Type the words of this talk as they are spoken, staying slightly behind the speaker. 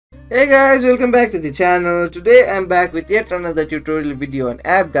Hey guys, welcome back to the channel. Today I'm back with yet another tutorial video on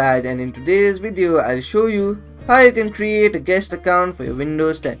app guide, and in today's video I'll show you how you can create a guest account for your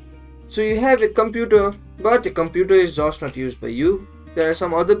Windows 10. So you have a computer, but your computer is just not used by you. There are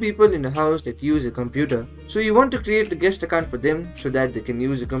some other people in the house that use a computer. So you want to create a guest account for them so that they can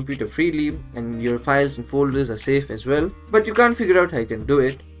use your computer freely and your files and folders are safe as well. But you can't figure out how you can do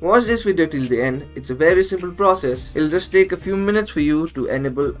it. Watch this video till the end. It's a very simple process. It'll just take a few minutes for you to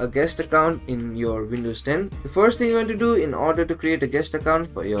enable a guest account in your Windows 10. The first thing you want to do in order to create a guest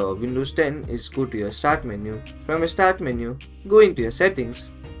account for your Windows 10 is go to your start menu. From your start menu, go into your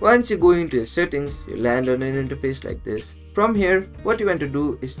settings. Once you go into your settings, you land on an interface like this. From here, what you want to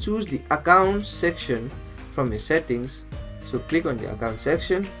do is choose the account section from your settings. So click on the account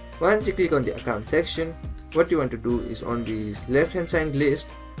section. Once you click on the account section, what you want to do is on the left hand side list,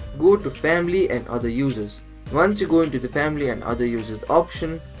 go to family and other users. Once you go into the family and other users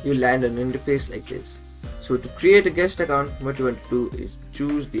option, you land on an interface like this. So to create a guest account, what you want to do is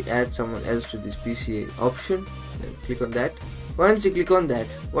choose the add someone else to this PCA option, then click on that. Once you click on that,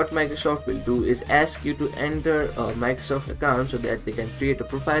 what Microsoft will do is ask you to enter a Microsoft account so that they can create a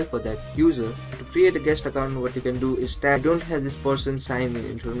profile for that user. To create a guest account, what you can do is tag, I don't have this person sign in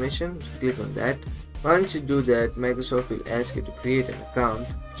information, so click on that. Once you do that, Microsoft will ask you to create an account.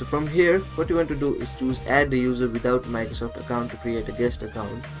 So from here, what you want to do is choose add the user without Microsoft account to create a guest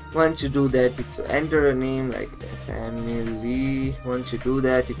account. Once you do that, so enter a name like family. Once you do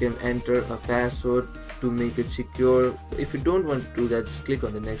that, you can enter a password to make it secure. If you don't want to do that, just click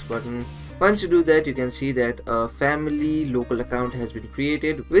on the next button. Once you do that, you can see that a family local account has been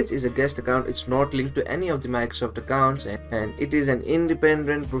created, which is a guest account. It's not linked to any of the Microsoft accounts, and it is an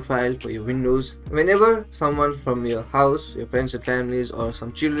independent profile for your Windows. Whenever someone from your house, your friends and families, or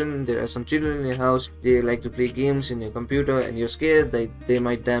some children, there are some children in your house, they like to play games in your computer and you're scared that they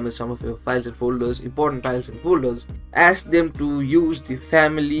might damage some of your files and folders, important files and folders, ask them to use the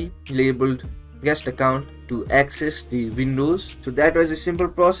family labeled guest account to access the Windows. So that was a simple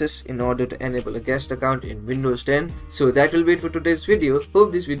process in order to enable a guest account in Windows 10. So that will be it for today's video.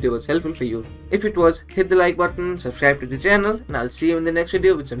 Hope this video was helpful for you. If it was, hit the like button, subscribe to the channel, and I'll see you in the next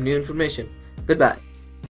video with some new information. Goodbye.